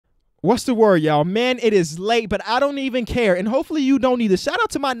What's the word, y'all? Man, it is late, but I don't even care. And hopefully you don't either. Shout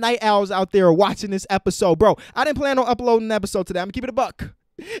out to my night owls out there watching this episode. Bro, I didn't plan on uploading an episode today. I'm going to keep it a buck.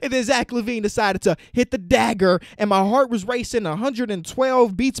 And then Zach LaVine decided to hit the dagger, and my heart was racing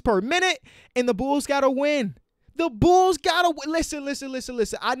 112 beats per minute, and the Bulls got to win. The Bulls got to win.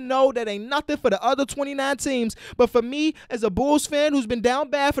 Listen. I know that ain't nothing for the other 29 teams, but for me, as a Bulls fan who's been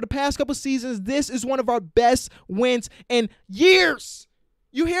down bad for the past couple seasons, this is one of our best wins in years.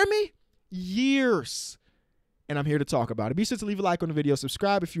 You hear me? Years. And I'm here to talk about it. Be sure to leave a like on the video.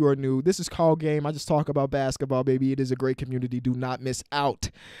 Subscribe if you are new. This is Call Game. I just talk about basketball, baby. It is a great community. Do not miss out.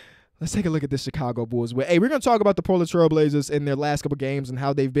 Let's take a look at the Chicago Bulls. Hey, we're going to talk about the Portland Trail Blazers in their last couple games and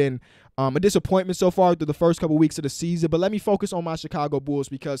how they've been a disappointment so far through the first couple weeks of the season. But let me focus on my Chicago Bulls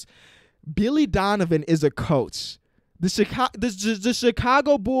because Billy Donovan is a coach. The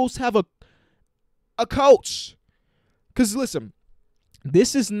Chicago Bulls have a coach. Because, listen,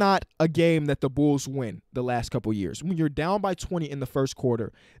 this is not a game that the Bulls win the last couple years. When you're down by 20 in the first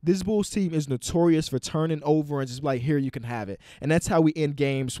quarter, this Bulls team is notorious for turning over and just like, here, you can have it. And that's how we end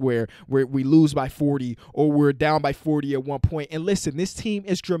games where we lose by 40 or we're down by 40 at one point. And listen, this team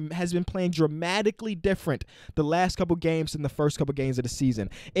has been playing dramatically different the last couple games than the first couple games of the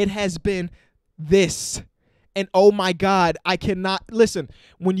season. It has been this. And oh my God, I cannot listen.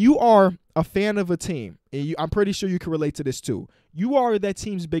 When you are a fan of a team, and I'm pretty sure you can relate to this too. You are that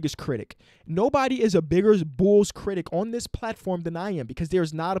team's biggest critic. Nobody is a bigger Bulls critic on this platform than I am because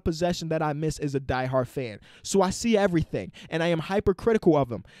there's not a possession that I miss as a diehard fan. So I see everything, and I am hypercritical of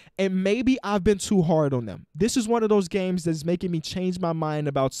them. And maybe I've been too hard on them. This is one of those games that's making me change my mind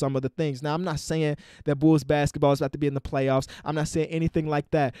about some of the things. Now, I'm not saying that Bulls basketball is about to be in the playoffs. I'm not saying anything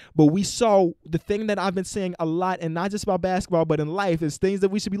like that. But we saw the thing that I've been saying a lot, and not just about basketball, but in life, is things that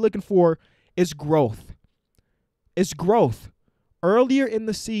we should be looking for is growth. It's growth. Earlier in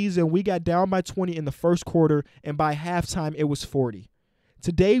the season, we got down by 20 in the first quarter, and by halftime, it was 40.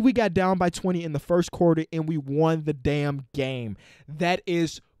 Today, we got down by 20 in the first quarter, and we won the damn game. That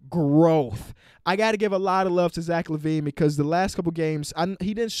is growth. I got to give a lot of love to Zach LaVine because the last couple games,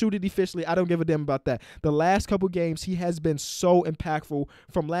 he didn't shoot it efficiently. I don't give a damn about that. The last couple games, he has been so impactful.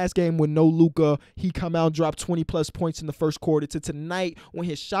 From last game when no Luka, he come out and dropped 20-plus points in the first quarter, to tonight when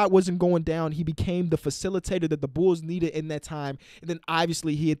his shot wasn't going down, he became the facilitator that the Bulls needed in that time. And then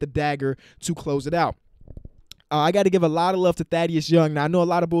obviously he hit the dagger to close it out. I got to give a lot of love to Thaddeus Young. Now, I know a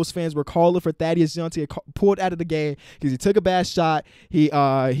lot of Bulls fans were calling for Thaddeus Young to get pulled out of the game because he took a bad shot.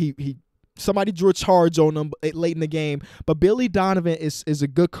 Somebody drew a charge on him late in the game. But Billy Donovan is a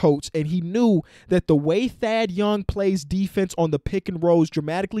good coach, and he knew that the way Thad Young plays defense on the pick and roll is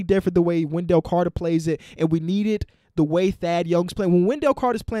dramatically different the way Wendell Carter plays it, and we needed the way Thad Young's playing. When Wendell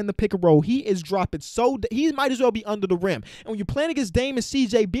Carter's playing the pick and roll, he is dropping he might as well be under the rim. And when you're playing against Dame and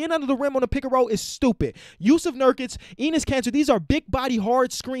CJ, being under the rim on the pick and roll is stupid. Yusuf Nurkic, Enes Kanter, these are big body,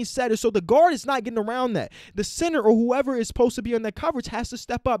 hard screen setters, so the guard is not getting around that. The center or whoever is supposed to be on that coverage has to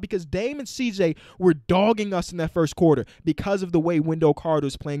step up because Dame and CJ were dogging us in that first quarter because of the way Wendell Carter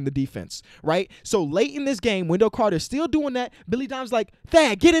is playing the defense, right? So late in this game, Wendell Carter is still doing that. Billy Donovan's like,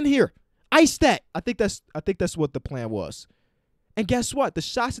 Thad, get in here. Ice that. I think that's what the plan was. And guess what? The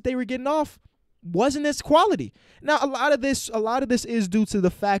shots that they were getting off wasn't as quality. Now, a lot of this is due to the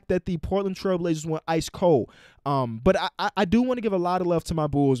fact that the Portland Trail Blazers went ice cold. But I do want to give a lot of love to my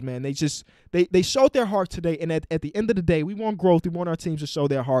Bulls, man. They showed their heart today, and at the end of the day, we want growth. We want our teams to show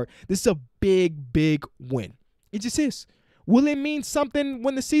their heart. This is a big, big win. It just is. Will it mean something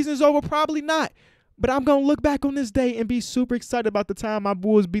when the season is over? Probably not. But I'm going to look back on this day and be super excited about the time my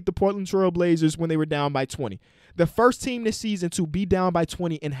Bulls beat the Portland Trail Blazers when they were down by 20. The first team this season to be down by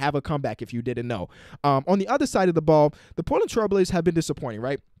 20 and have a comeback, if you didn't know. On the other side of the ball, the Portland Trail Blazers have been disappointing,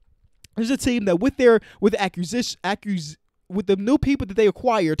 right? There's a team that with the new people that they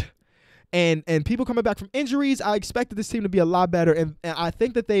acquired and people coming back from injuries, I expected this team to be a lot better, and I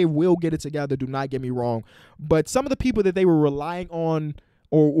think that they will get it together, do not get me wrong. But some of the people that they were relying on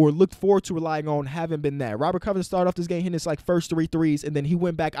or looked forward to relying on haven't been that. Robert Covington started off this game hitting his first 3 threes, and then he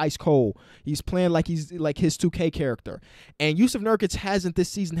went back ice cold. He's playing like he's like his 2K character. And Yusuf Nurkic hasn't this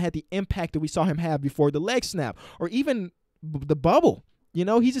season had the impact that we saw him have before the leg snap or even the bubble. You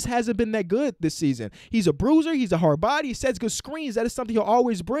know, he just hasn't been that good this season. He's a bruiser. He's a hard body. He sets good screens. That is something he'll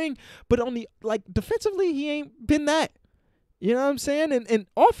always bring. But on the defensively, he ain't been that. You know what I'm saying? And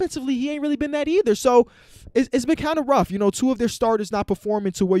offensively, he ain't really been that either. So it's been kind of rough. You know, 2 of their starters not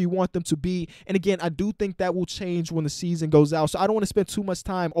performing to where you want them to be. And again, I do think that will change when the season goes out. So I don't want to spend too much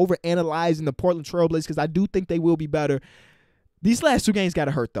time over analyzing the Portland Trail Blazers because I do think they will be better. These last 2 games got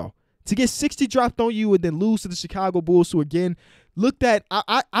to hurt, though. To get 60 dropped on you and then lose to the Chicago Bulls, who, again, looked at,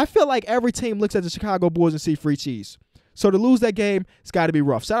 I feel like every team looks at the Chicago Bulls and see free cheese. So to lose that game, it's got to be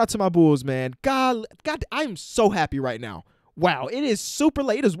rough. Shout out to my Bulls, man. God, I'm so happy right now. Wow, it is super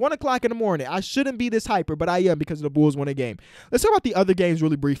late. It is 1 o'clock in the morning. I shouldn't be this hyper, but I am because the Bulls won a game. Let's talk about the other games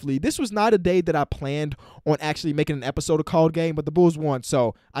really briefly. This was not a day that I planned on actually making an episode of Called Game, but the Bulls won,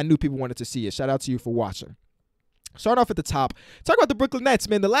 so I knew people wanted to see it. Shout out to you for watching. Start off at the top. Talk about the Brooklyn Nets,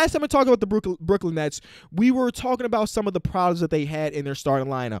 man. The last time we talked about the Brooklyn Nets, we were talking about some of the problems that they had in their starting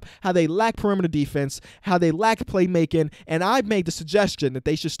lineup, how they lack perimeter defense, how they lack playmaking, and I made the suggestion that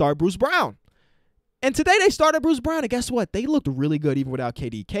they should start Bruce Brown. And today they started Bruce Brown, and guess what? They looked really good even without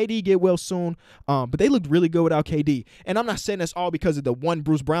KD. KD get well soon, but they looked really good without KD. And I'm not saying that's all because of the one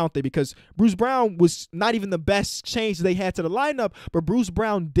Bruce Brown thing, because Bruce Brown was not even the best change they had to the lineup, but Bruce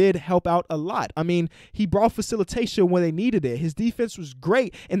Brown did help out a lot. I mean, he brought facilitation when they needed it. His defense was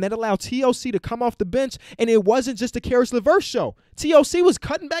great, and that allowed TLC to come off the bench, and it wasn't just a Karis LeVert show. TLC was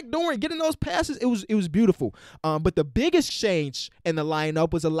cutting back door and getting those passes. It was beautiful. But the biggest change in the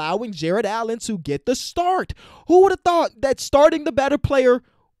lineup was allowing Jared Allen to get the start. Who would have thought that starting the better player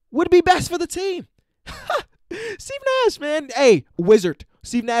would be best for the team? Steve Nash, man. Hey, wizard.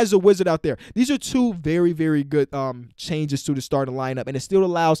 Steve Nash is a wizard out there. These are two very, very good changes to the starting lineup, and it still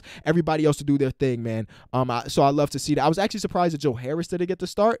allows everybody else to do their thing, man. So I love to see that. I was actually surprised that Joe Harris didn't get the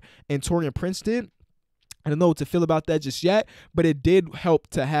start and Taurean Prince did. I don't know what to feel about that just yet, but it did help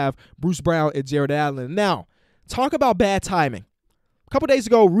to have Bruce Brown and Jared Allen. Now, talk about bad timing. A couple days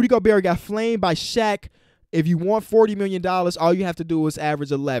ago, Rudy Gobert got flamed by Shaq. If you want $40 million, all you have to do is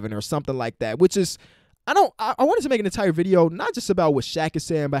average 11 or something like that, which is, I wanted to make an entire video, not just about what Shaq is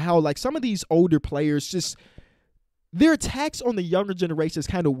saying, but how like some of these older players just, their attacks on the younger generation is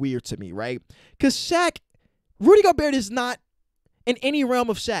kind of weird to me, right? Because Rudy Gobert is not in any realm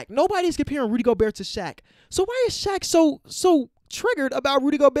of Shaq. Nobody's comparing Rudy Gobert to Shaq. So why is Shaq so triggered about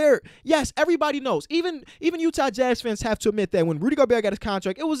Rudy Gobert? Yes, everybody knows. Even Utah Jazz fans have to admit that when Rudy Gobert got his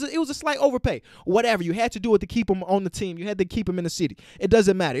contract, it was a slight overpay. Whatever. You had to do it to keep him on the team. You had to keep him in the city. It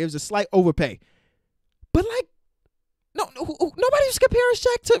doesn't matter. It was a slight overpay. But like, nobody's comparing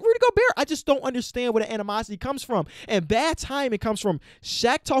Shaq to Rudy Gobert. I just don't understand where the animosity comes from. And bad timing comes from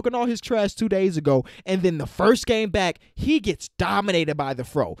Shaq talking all his trash 2 days ago, and then the first game back, he gets dominated by the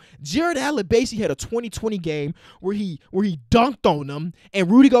fro. Jared Allen basically had a 2020 game where he dunked on them, and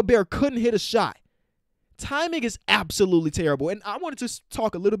Rudy Gobert couldn't hit a shot. Timing is absolutely terrible. And I wanted to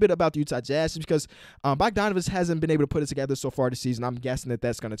talk a little bit about the Utah Jazz because Bogdanovich hasn't been able to put it together so far this season. I'm guessing that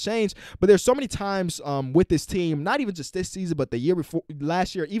that's going to change. But there's so many times with this team, not even just this season, but the year before,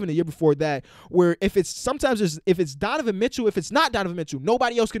 last year, even the year before that, where if it's Donovan Mitchell, if it's not Donovan Mitchell,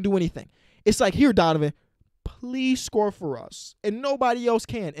 nobody else can do anything. It's like, here, Donovan, please score for us. And nobody else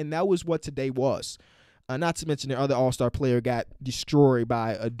can. And that was what today was. Not to mention the other all-star player got destroyed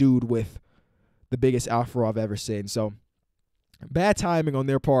by a dude with the biggest afro I've ever seen. So bad timing on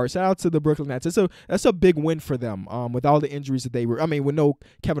their part. Shout out to the Brooklyn Nets. That's a big win for them. With all the injuries that they were, with no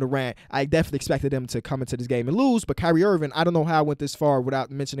Kevin Durant, I definitely expected them to come into this game and lose. But Kyrie Irving, I don't know how I went this far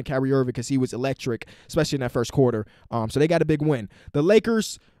without mentioning Kyrie Irving because he was electric, especially in that first quarter. So they got a big win. The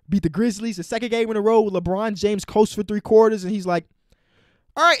Lakers beat the Grizzlies, the second game in a row with LeBron James coached for 3 quarters, and he's like,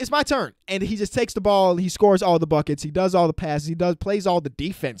 all right, it's my turn. And he just takes the ball. He scores all the buckets. He does all the passes. He plays all the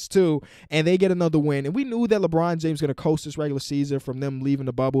defense, too. And they get another win. And we knew that LeBron James was going to coast this regular season from them leaving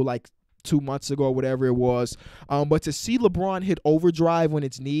the bubble like 2 months ago or whatever it was. But to see LeBron hit overdrive when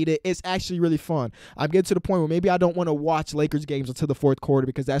it's needed, it's actually really fun. I'm getting to the point where maybe I don't want to watch Lakers games until the fourth quarter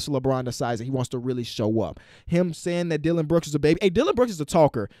because that's when LeBron decides that he wants to really show up. Him saying that Dylan Brooks is a baby. Hey, Dylan Brooks is a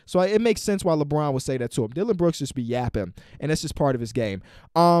talker, so it makes sense why LeBron would say that to him. Dylan Brooks just be yapping, and that's just part of his game.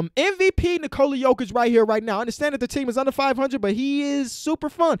 MVP Nikola Jokic right here, right now. I understand that the team is under 500, but he is super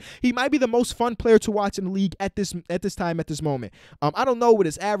fun. He might be the most fun player to watch in the league at this time, at this moment. I don't know what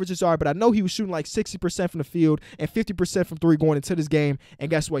his averages are, but I know he was shooting like 60% from the field and 50% from 3 going into this game. And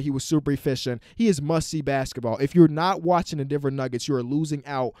guess what? He was super efficient. He is must-see basketball. If you're not watching the Denver Nuggets, you are losing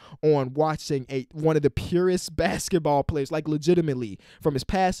out on watching one of the purest basketball players, like legitimately, from his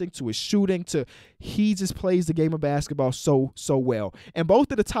passing to his shooting to he just plays the game of basketball so well. And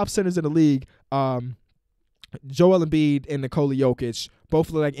both of the top centers in the league, Joel Embiid and Nikola Jokic, both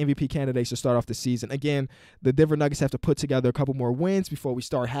look like MVP candidates to start off the season. Again, the Denver Nuggets have to put together a couple more wins before we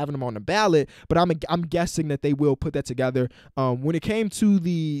start having them on the ballot, but I'm guessing that they will put that together. When it came to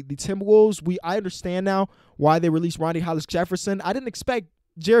the Timberwolves, I understand now why they released Ronnie Hollis-Jefferson. I didn't expect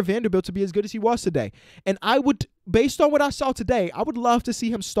Jared Vanderbilt to be as good as he was today. And based on what I saw today, I would love to see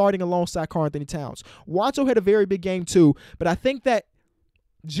him starting alongside Karl-Anthony Towns. Watson had a very big game too, but I think that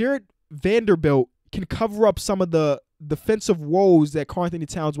Jared Vanderbilt can cover up some of the defensive woes that Karl Anthony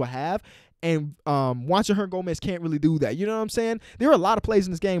Towns will have. And Juancho Hernangomez can't really do that. You know what I'm saying? There are a lot of plays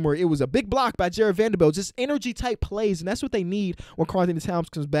in this game where it was a big block by Jared Vanderbilt, just energy type plays, and that's what they need when Karl Anthony Towns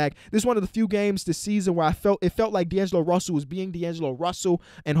comes back. This is one of the few games this season where it felt like D'Angelo Russell was being D'Angelo Russell,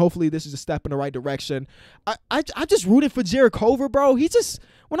 and hopefully this is a step in the right direction. I just rooted for Jared Culver, bro.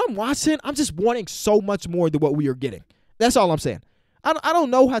 When I'm watching, I'm just wanting so much more than what we are getting. That's all I'm saying. I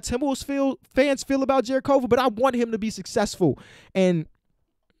don't know how Timberwolves fans feel about Jared Culver, but I want him to be successful. And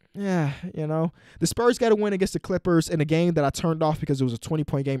yeah, the Spurs got to win against the Clippers in a game that I turned off because it was a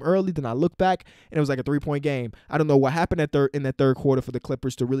 20-point game early. Then I looked back, and it was like a 3-point game. I don't know what happened in that third quarter for the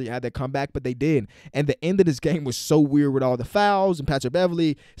Clippers to really have that comeback, but they did. And the end of this game was so weird with all the fouls and Patrick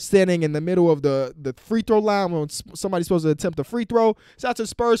Beverley standing in the middle of the free throw line when somebody's supposed to attempt a free throw. Shout out to the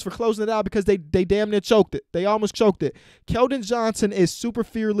Spurs for closing it out because they damn near choked it. They almost choked it. Keldon Johnson is super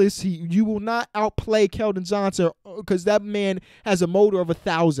fearless. You will not outplay Keldon Johnson because that man has a motor of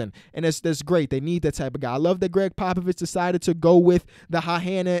 1,000. And that's great. They need that type of guy. I love that Greg Popovich decided to go with the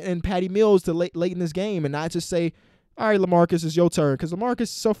Hahana and Patty Mills to late in this game and not just say, all right, LaMarcus, it's your turn. Because LaMarcus,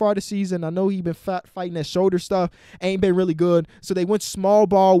 so far this season, I know he's been fighting that shoulder stuff, ain't been really good. So they went small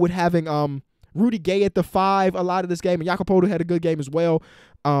ball with having Rudy Gay at the 5 a lot of this game. And Jakob Poeltl had a good game as well.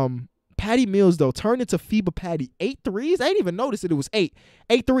 Patty Mills, though, turned into FIBA Patty. 8 threes? I didn't even notice that it was 8.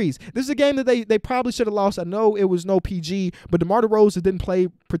 8 threes. This is a game that they probably should have lost. I know it was no PG, but DeMar DeRozan didn't play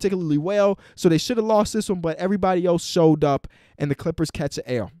particularly well, so they should have lost this one, but everybody else showed up, and the Clippers catch an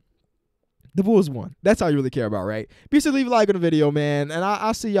L. The Bulls won. That's all you really care about, right? Be sure to leave a like on the video, man, and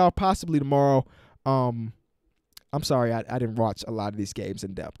I'll see y'all possibly tomorrow. I'm sorry I didn't watch a lot of these games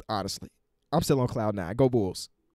in depth, honestly. I'm still on cloud 9. Go Bulls.